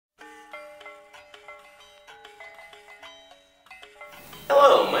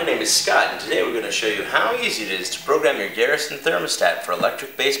Hello, my name is Scott, and today we're going to show you how easy it is to program your Garrison thermostat for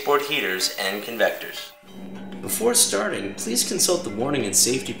electric baseboard heaters and convectors. Before starting, please consult the warning and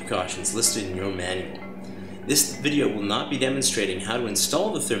safety precautions listed in your manual. This video will not be demonstrating how to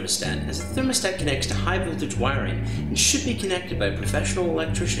install the thermostat, as the thermostat connects to high voltage wiring and should be connected by a professional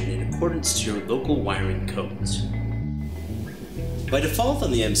electrician in accordance to your local wiring codes. By default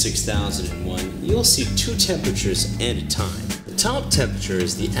on the MC6001, you'll see two temperatures and a time. The top temperature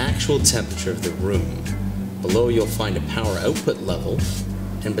is the actual temperature of the room. Below you'll find a power output level,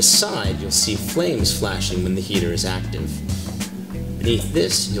 and beside you'll see flames flashing when the heater is active. Beneath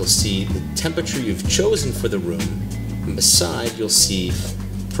this you'll see the temperature you've chosen for the room, and beside you'll see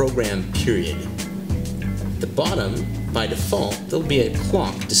program period. At the bottom, by default, there'll be a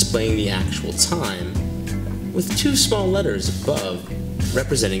clock displaying the actual time, with two small letters above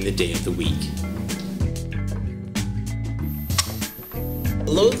representing the day of the week.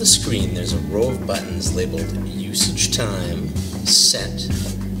 Below the screen there's a row of buttons labeled Usage Time, Set,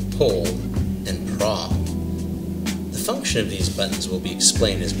 Hold, and Prop. The function of these buttons will be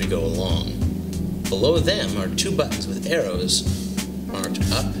explained as we go along. Below them are two buttons with arrows marked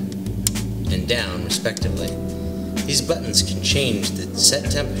up and down respectively. These buttons can change the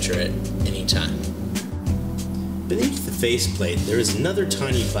set temperature at any time. Beneath the faceplate there is another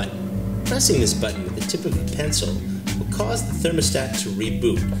tiny button. Pressing this button with the tip of a pencil will cause the thermostat to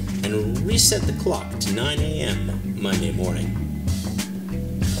reboot and reset the clock to 9 a.m. Monday morning.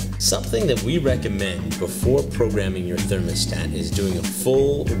 Something that we recommend before programming your thermostat is doing a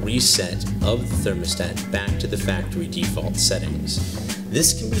full reset of the thermostat back to the factory default settings.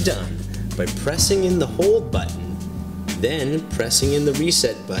 This can be done by pressing in the hold button, then pressing in the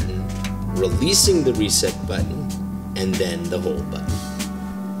reset button, releasing the reset button, and then the hold button.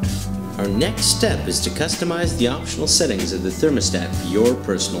 Our next step is to customize the optional settings of the thermostat for your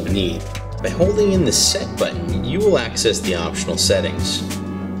personal need. By holding in the set button, you will access the optional settings.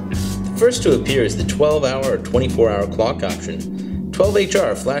 The first to appear is the 12-hour or 24-hour clock option.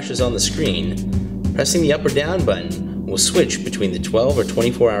 12HR flashes on the screen. Pressing the up or down button will switch between the 12 or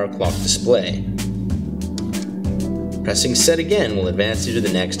 24-hour clock display. Pressing set again will advance you to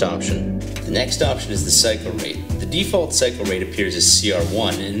the next option. The next option is the cycle rate. The default cycle rate appears as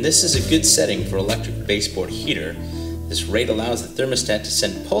CR1, and this is a good setting for electric baseboard heater. This rate allows the thermostat to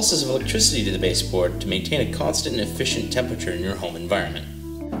send pulses of electricity to the baseboard to maintain a constant and efficient temperature in your home environment.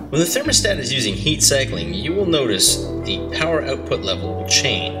 When the thermostat is using heat cycling, you will notice the power output level will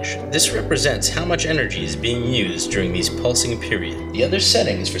change. This represents how much energy is being used during these pulsing periods. The other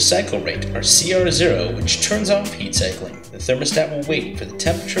settings for cycle rate are CR0, which turns off heat cycling. The thermostat will wait for the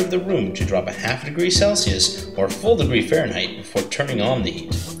temperature of the room to drop a half degree Celsius or a full degree Fahrenheit before turning on the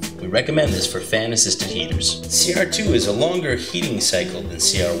heat. We recommend this for fan-assisted heaters. CR2 is a longer heating cycle than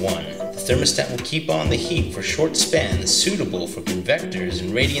CR1. The thermostat will keep on the heat for short spans suitable for convectors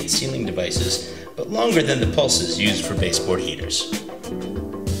and radiant sealing devices, but longer than the pulses used for baseboard heaters.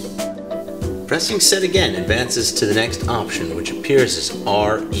 Pressing set again advances to the next option, which appears as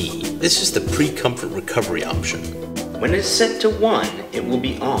RE. This is the pre-comfort recovery option. When it is set to 1, it will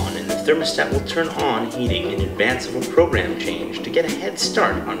be on, and the thermostat will turn on heating in advance of a program change to get a head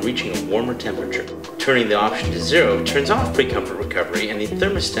start on reaching a warmer temperature. Turning the option to 0 turns off pre-comfort recovery, and the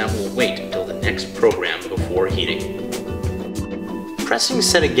thermostat will wait until the next program before heating. Pressing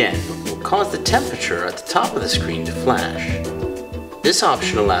set again will cause the temperature at the top of the screen to flash. This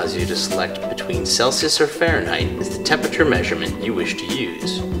option allows you to select between Celsius or Fahrenheit as the temperature measurement you wish to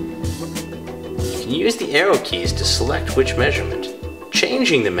use. You can use the arrow keys to select which measurement.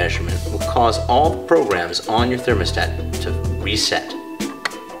 Changing the measurement will cause all the programs on your thermostat to reset.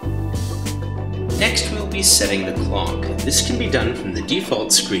 Next we'll be setting the clock. This can be done from the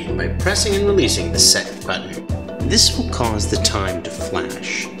default screen by pressing and releasing the set button. This will cause the time to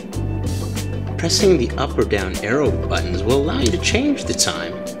flash. Pressing the up or down arrow buttons will allow you to change the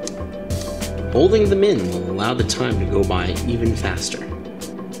time. Holding them in will allow the time to go by even faster.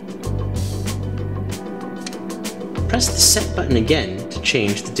 Press the set button again to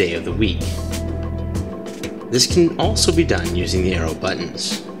change the day of the week. This can also be done using the arrow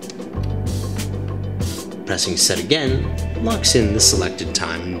buttons. Pressing set again locks in the selected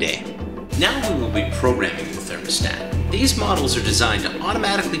time and day. Now we will be programming the thermostat. These models are designed to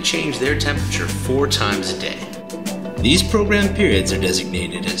automatically change their temperature 4 times a day. These program periods are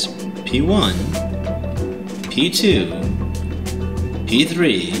designated as P1, P2,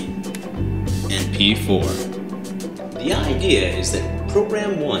 P3, and P4. The idea is that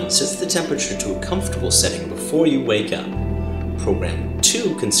Program 1 sets the temperature to a comfortable setting before you wake up. Program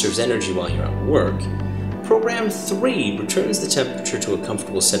 2 conserves energy while you're at work. Program 3 returns the temperature to a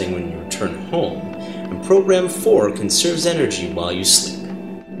comfortable setting when you return home, and Program 4 conserves energy while you sleep.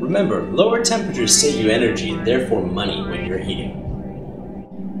 Remember, lower temperatures save you energy and therefore money when you're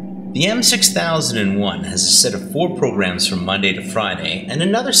heating. The MC6001 has a set of 4 programs from Monday to Friday and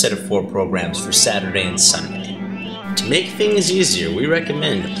another set of 4 programs for Saturday and Sunday. To make things easier, we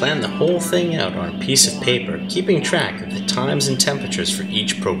recommend to plan the whole thing out on a piece of paper, keeping track of the times and temperatures for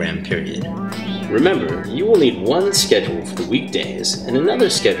each program period. Remember, you will need one schedule for the weekdays and another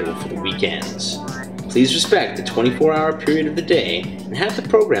schedule for the weekends. Please respect the 24-hour period of the day and have the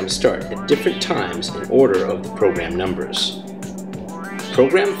program start at different times in order of the program numbers.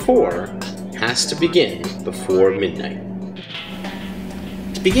 Program 4 has to begin before midnight.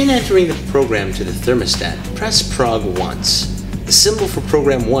 To begin entering the program to the thermostat, press prog once. The symbol for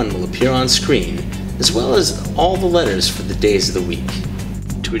Program 1 will appear on screen, as well as all the letters for the days of the week.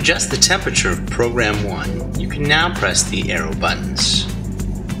 To adjust the temperature of Program 1, you can now press the arrow buttons.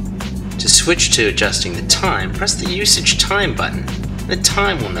 To switch to adjusting the time, press the usage time button. The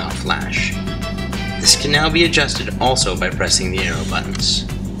time will now flash. This can now be adjusted also by pressing the arrow buttons.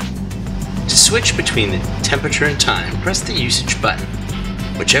 To switch between the temperature and time, press the usage button.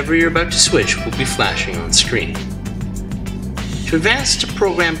 Whichever you're about to switch will be flashing on screen. To advance to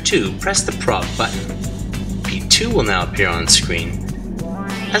Program 2, press the prog button. P2 will now appear on screen,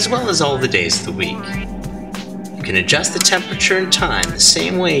 as well as all the days of the week. You can adjust the temperature and time the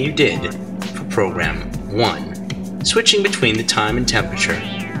same way you did for Program 1, switching between the time and temperature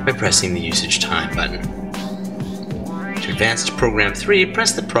by pressing the usage time button. To advance to Program 3,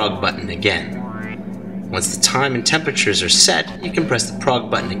 press the prog button again. Once the time and temperatures are set, you can press the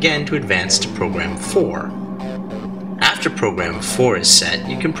prog button again to advance to Program 4. After Program 4 is set,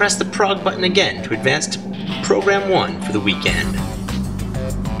 you can press the prog button again to advance to Program 1 for the weekend.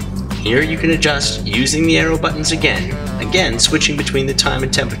 Here you can adjust using the arrow buttons again switching between the time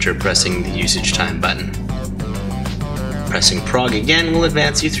and temperature pressing the usage time button. Pressing prog again will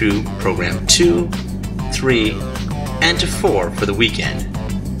advance you through Program 2, 3, and to 4 for the weekend.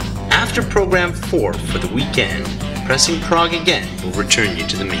 After Program 4 for the weekend, pressing prog again will return you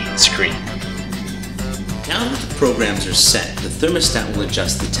to the main screen. Now that the programs are set, the thermostat will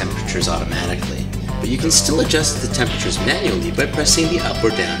adjust the temperatures automatically, but you can still adjust the temperatures manually by pressing the up or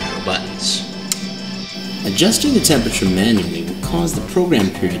down arrow buttons. Adjusting the temperature manually will cause the program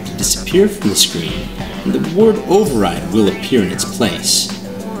period to disappear from the screen, and the word override will appear in its place.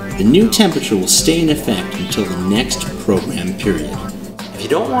 The new temperature will stay in effect until the next program period. If you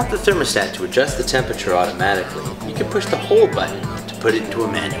don't want the thermostat to adjust the temperature automatically, you can push the hold button to put it into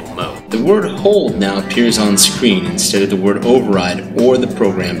a manual mode. The word hold now appears on screen instead of the word override or the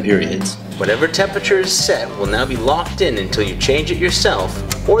program periods. Whatever temperature is set will now be locked in until you change it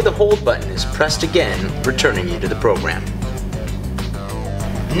yourself, or the hold button is pressed again, returning you to the program.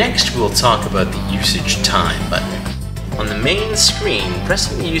 Next we'll talk about the usage time button. On the main screen,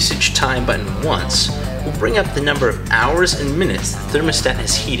 pressing the usage time button once will bring up the number of hours and minutes the thermostat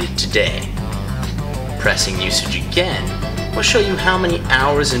has heated today. Pressing usage again will show you how many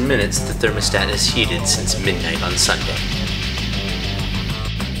hours and minutes the thermostat has heated since midnight on Sunday.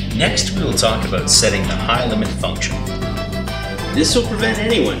 Next we will talk about setting the high limit function. This will prevent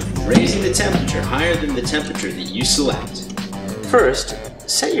anyone from raising the temperature higher than the temperature that you select. First,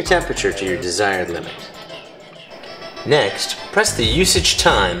 set your temperature to your desired limit. Next, press the usage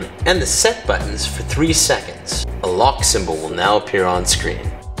time and the set buttons for 3 seconds. A lock symbol will now appear on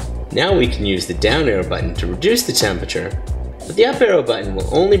screen. Now we can use the down arrow button to reduce the temperature, but the up arrow button will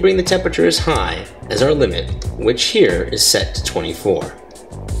only bring the temperature as high as our limit, which here is set to 24.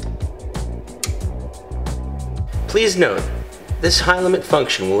 Please note, this high limit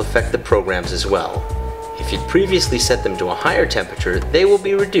function will affect the programs as well. If you'd previously set them to a higher temperature, they will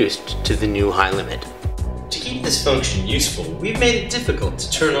be reduced to the new high limit. To keep this function useful, we've made it difficult to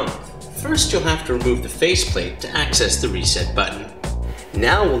turn off. First, you'll have to remove the faceplate to access the reset button.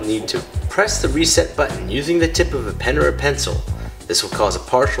 Now we'll need to press the reset button using the tip of a pen or a pencil. This will cause a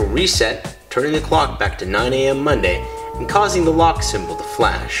partial reset, turning the clock back to 9 AM Monday and causing the lock symbol to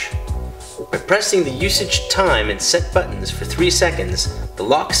flash. By pressing the usage time and set buttons for 3 seconds, the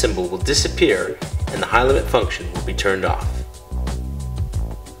lock symbol will disappear and the high limit function will be turned off.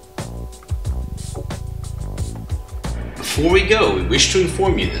 Before we go, we wish to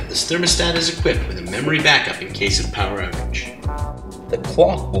inform you that this thermostat is equipped with a memory backup in case of power outage. The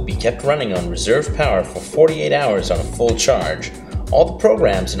clock will be kept running on reserve power for 48 hours on a full charge. All the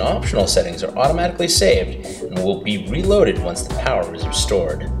programs and optional settings are automatically saved and will be reloaded once the power is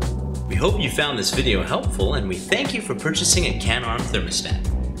restored. We hope you found this video helpful, and we thank you for purchasing a Canon thermostat.